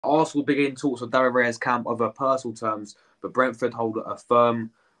Arsenal begin talks with David Raya's camp over personal terms, but Brentford hold a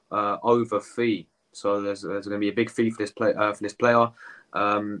firm over fee. So there's going to be a big fee for this player.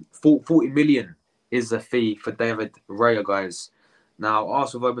 40 million is the fee for David Raya, guys. Now,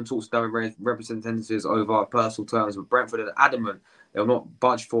 Arsenal have opened talks with David Raya's representatives over personal terms, but Brentford are adamant they'll not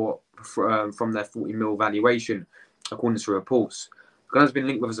budge from their 40 mil valuation, according to reports. The Gunners have been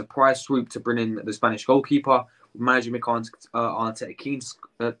linked with a surprise swoop to bring in the Spanish goalkeeper. Manager Mikel Arteta keen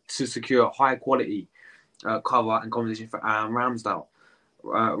to secure high quality cover and competition for Aaron Ramsdale.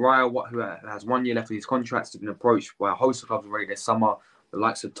 Raya, who has 1 year left of his contract, has been approached by a host of clubs already this summer, the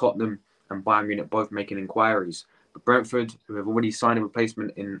likes of Tottenham and Bayern Munich both making inquiries. But Brentford, who have already signed a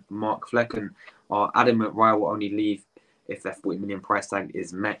replacement in Mark Flecken, are adamant Raya will only leave if their 40 million price tag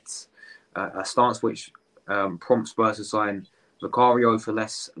is met. A stance which prompts Spurs to sign Vicario for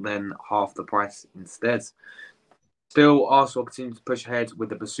less than half the price instead. Still, Arsenal continue to push ahead with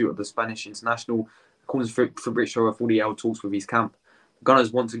the pursuit of the Spanish international. According to Fabrizio, have already held talks with his camp. The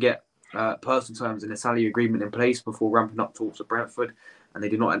Gunners want to get personal terms and a salary agreement in place before ramping up talks with Brentford, and they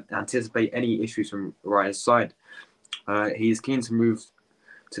do not anticipate any issues from Raya's side. He is keen to move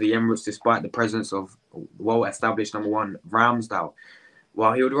to the Emirates despite the presence of well-established number one Ramsdale.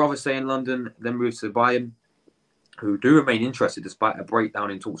 While he would rather stay in London than move to Bayern, who do remain interested despite a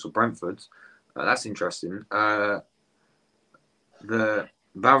breakdown in talks with Brentford. That's interesting. The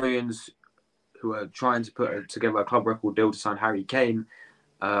Bavarians, who are trying to put together a club record deal to sign Harry Kane,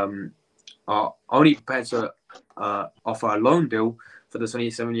 are only prepared to offer a loan deal for the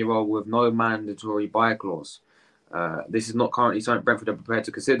 27-year-old with no mandatory buy clause. This is not currently something Brentford are prepared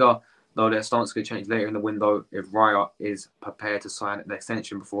to consider, though their stance could change later in the window if Raya is prepared to sign an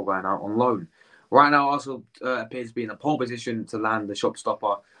extension before going out on loan. Right now, Arsenal appears to be in a pole position to land the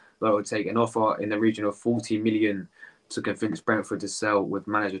shopstopper, though it would take an offer in the region of 40 million to convince Brentford to sell, with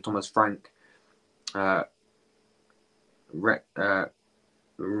manager Thomas Frank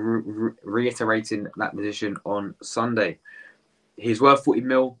reiterating that position on Sunday. He's worth 40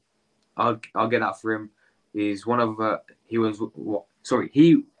 mil. I'll get that for him. He's one of he was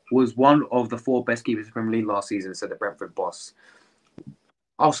one of the 4 best keepers in the Premier League last season, said the Brentford boss.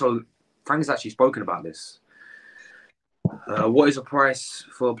 Also, Frank's actually spoken about this. What is the price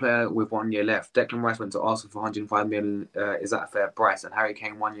for a player with 1 year left? Declan Rice went to Arsenal for 105 million. Is that a fair price? And Harry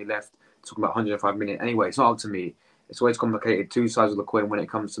Kane, 1 year left, talking about 105 million. Anyway, it's not up to me. It's always complicated. 2 sides of the coin when it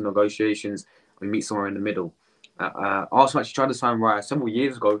comes to negotiations. We meet somewhere in the middle. Arsenal actually tried to sign Raya several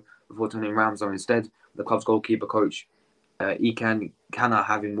years ago before turning Ramsdale instead. The club's goalkeeper coach, Ikan Kana,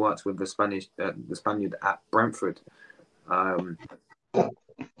 having worked with the Spaniard at Brentford.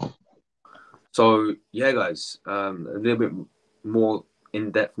 So, yeah, guys, a little bit more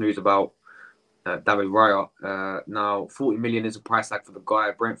in-depth news about David Raya. Now, 40 million is a price tag for the guy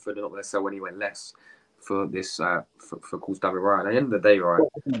at Brentford. They're not going to sell anywhere less for this, for course, David Raya. At the end of the day, right,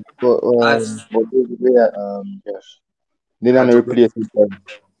 But yes, they don't as Jordan, replace him for him.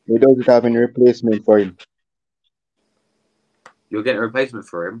 They don't have any replacement for him. you're getting a replacement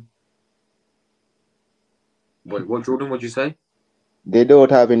for him. Wait, what, Jordan, what'd you say? They don't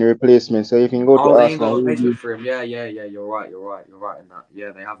have any replacement, so you can go to Oh, they ain't got a Arsenal. replacement for him. Yeah. You're right in that.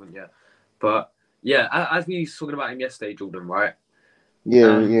 Yeah, they haven't yet. But, yeah, as we was talking about him yesterday, Jordan, right? Yeah,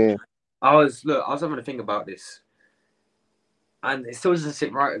 Um, yeah. I was having to think about this, and it still doesn't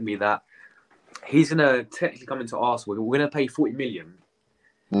sit right with me that he's gonna technically come into Arsenal. We're gonna pay 40 million.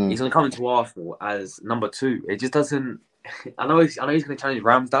 Mm. He's gonna come into Arsenal as number 2. It just doesn't. I know he's gonna challenge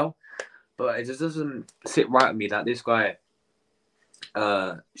Ramsdale, but it just doesn't sit right with me that this guy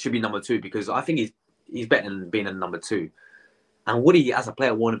should be number 2, because I think he's better than being a number 2. And would he, as a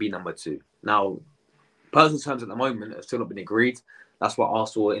player, want to be number 2? Now, personal terms at the moment have still not been agreed. That's what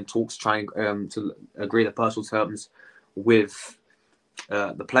Arsenal in talks trying to agree the personal terms with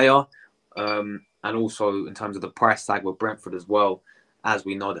the player, and also in terms of the price tag with Brentford as well. As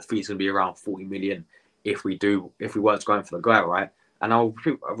we know, the fee's going to be around 40 million if we weren't going for the guy, right? And I'll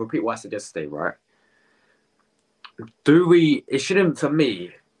repeat what I said yesterday, right? It shouldn't, for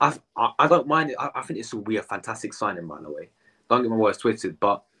me, I don't mind it. I think this will be a fantastic signing, by the way. Don't get my words twisted,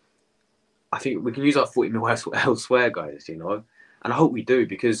 but I think we can use our 40 mil elsewhere, guys, you know? And I hope we do,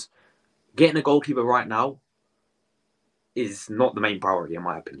 because getting a goalkeeper right now is not the main priority, in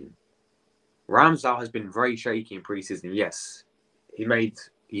my opinion. Ramsdale has been very shaky in preseason. Yes,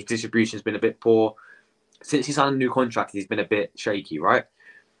 his distribution has been a bit poor. Since he signed a new contract, he's been a bit shaky, right?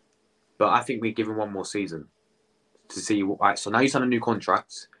 But I think we give him one more season to see. Right, so now you sign a new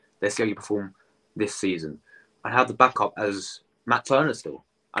contract. Let's see how you perform this season. And have the backup as Matt Turner still.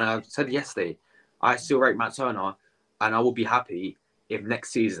 And I said yesterday, I still rate Matt Turner, and I will be happy if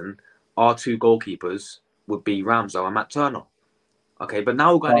next season our two goalkeepers would be Ramsdale and Matt Turner. Okay, but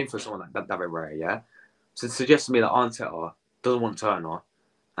now we're going in for someone like David Raya, yeah? So it suggests to me that Arteta doesn't want Turner,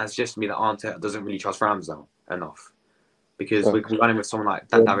 and suggests to me that Arteta doesn't really trust Ramsdale enough. Because we're running with someone like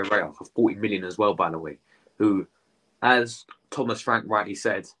Yeah. David Raya for 40 million as well, by the way, who, as Thomas Frank rightly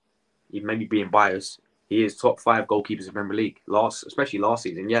said, he may be being biased, he is top 5 goalkeepers in the Premier League, especially last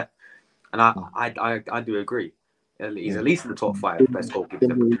season, yeah. And I do agree. He's at least in the top 5 best goalkeepers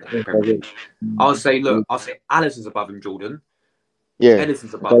in the Premier League. I'll say Alisson's above him, Jordan. Yeah,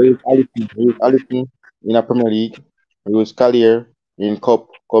 Edison's above because him. He's Allison in a Premier League. He was Collier in cup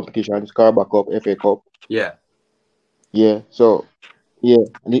competitions, Carabao Cup, FA Cup. Yeah. Yeah, so yeah,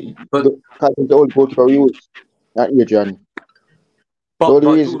 But Carlton's the only goalkeeper we use, not Adrian. The but only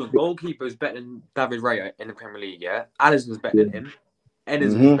but reason, Jordan, goalkeeper is better than David Raya in the Premier League, yeah? Alisson's better yeah, than him.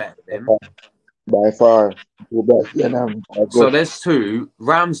 Edison's mm-hmm, better than him. by far, the best. Yeah, So good. there's two.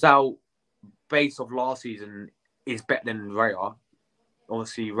 Ramsdale, base of last season, is better than Raya.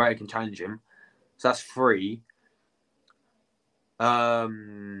 Obviously, Raya can challenge him. So that's 3.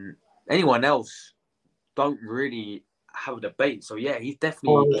 Anyone else don't really have a debate. So yeah, he's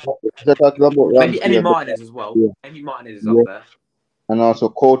definitely Just talking about maybe Emmy Ramsdale, but Martinez as well. yeah, Emmy Martinez is up yeah, there. and also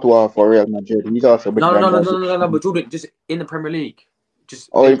Courtois for Real Madrid. He's also better No, no, than no, no, that. no, no, no, no. But Jordan, just in the Premier League, just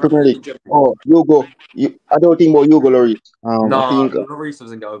Oh, in the in Premier Premier League League. in general. Oh, Hugo. I don't think about Hugo Lloris. I No, think Lloris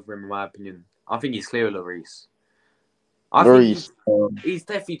doesn't go over him in my opinion. I think he's clear, Lloris. I think Lloris. he's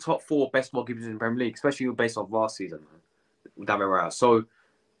definitely top 4 best goalkeepers in the Premier League, especially based off last season, man. With David Raya. So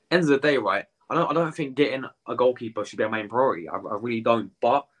end of the day, right? I don't think getting a goalkeeper should be our main priority. I really don't.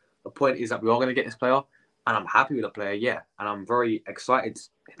 But the point is that we are going to get this player, and I'm happy with the player, yeah. And I'm very excited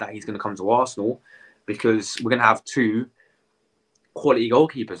that he's going to come to Arsenal because we're going to have 2 quality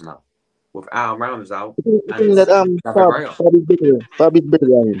goalkeepers now with Aaron Ramsdale I and think that David Raya. Fab is better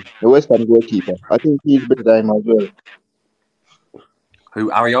than him, the West Ham goalkeeper. I think he's better than him as well.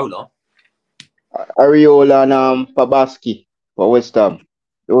 Who Areola? Ariola and Fabaski for West Ham.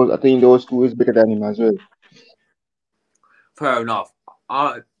 I think those two is better than him as well. Fair enough.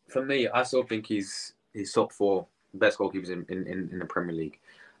 For me, I still think he's top 4 best goalkeepers in the Premier League.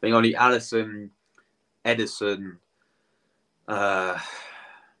 I think only Alisson, Edison,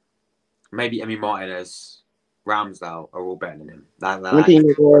 maybe Emmy Martinez, Ramsdale are all better than him. I That think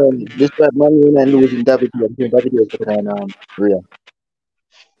is my opinion. despite Man United losing David, I think David is better than Raya.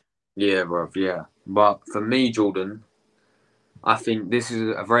 Yeah, bro. Yeah, but for me, Jordan, I think this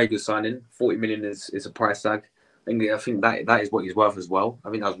is a very good signing. 40 million is a price tag. I think that is what he's worth as well. I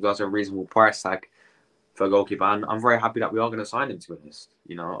think that's a reasonable price tag for a goalkeeper. And I'm very happy that we are going to sign him. To be honest,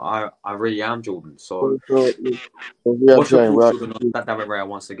 I really am, Jordan. So, So we are what's your trying. thoughts, Jordan, on that David Raya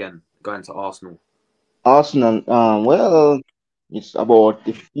once again going to Arsenal? Arsenal. Well, it's about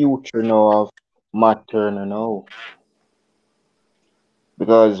the future now of Matt Turner now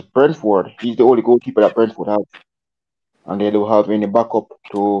because Brentford, he's the only goalkeeper that Brentford have, and they don't have any backup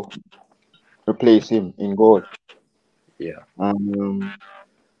to replace him in goal. Yeah, I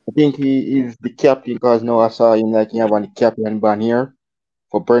think he is the captain because now I saw him like he have on the captain banner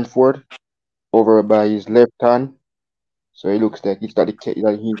for Brentford over by his left hand. So it looks like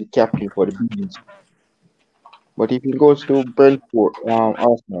that he's the captain for the bees. But if he goes to Brentford,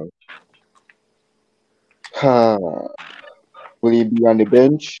 Arsenal, will he be on the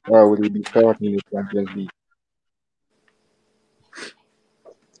bench or will he be starting in the Champions League?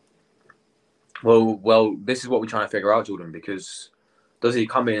 well, this is what we're trying to figure out, Jordan. Because does he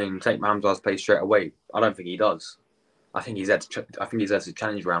come in and take Ramsdale's place straight away? I don't think he does. I think he's there to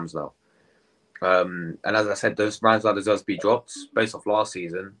challenge Ramsdale. And as I said, does Ramsdale deserves to be dropped based off last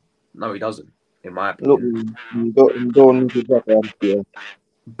season? No, he doesn't, in my Look, opinion. you don't need to drop Ramsdale.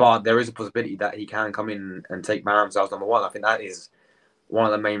 But there is a possibility that he can come in and take Ramsdale's number 1. I think that is one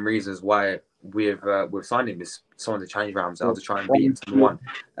of the main reasons why we've signed him, is someone to challenge Ramsdale to try and beat him to number 1.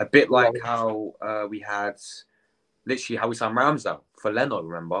 A bit like how we had literally how we signed Ramsdale for Leno.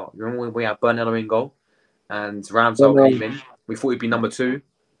 Remember when we had Bernardo in goal and Ramsdale came in? We thought he'd be number 2,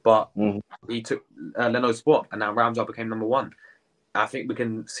 but he took Leno's spot, and now Ramsdale became number 1. I think we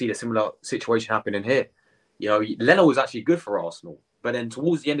can see the similar situation happening here. Leno was actually good for Arsenal, but then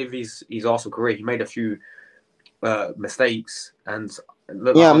towards the end of his Arsenal career, he made a few mistakes and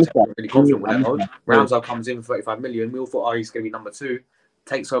looked like Yeah, Arteta Mister. was really confident with Leno. Yeah. Ramsdale comes in for 35 million. We all thought, he's going to be number 2,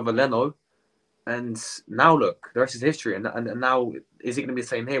 takes over Leno, and now look, the rest is history. And now, is it going to be the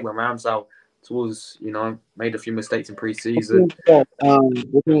same here when Ramsdale made a few mistakes in pre-season? The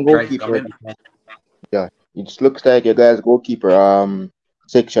thing Ready to come goalkeeper. in? Yeah, it looks like your guys' goalkeeper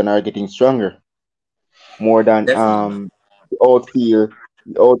section are getting stronger more than Definitely, man. outfield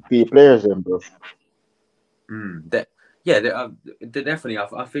players, them, bro. Yeah, they definitely.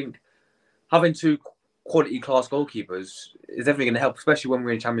 I think having two quality class goalkeepers is definitely going to help, especially when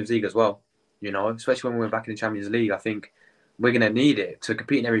we're in Champions League as well. You know, especially when we're back in the Champions League, I think we're going to need it to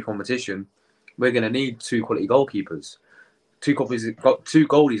compete in every competition. We're going to need two quality goalkeepers, two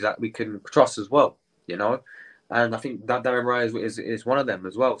goalies that we can trust as well. You know, and I think that Darren Raya is one of them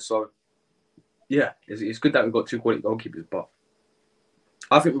as well. So yeah, it's good that we've got two quality goalkeepers, but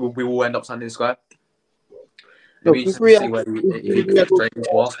I think we will end up signing this guy. It'll Look, be interesting to see where if he if can we are fit going straight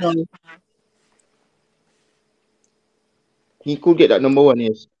into us. he could get that number one,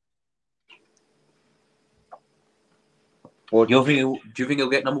 yes. But Do you think he'll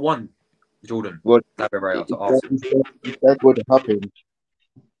get number one, Jordan? but David Raya to if Arsenal. if that's going to happen,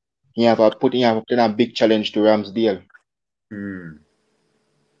 he have a big challenge to Ramsdale. Hmm.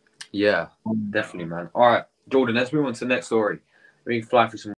 Yeah, definitely, man. All right, Jordan. Let's move on to the next story. We can fly through some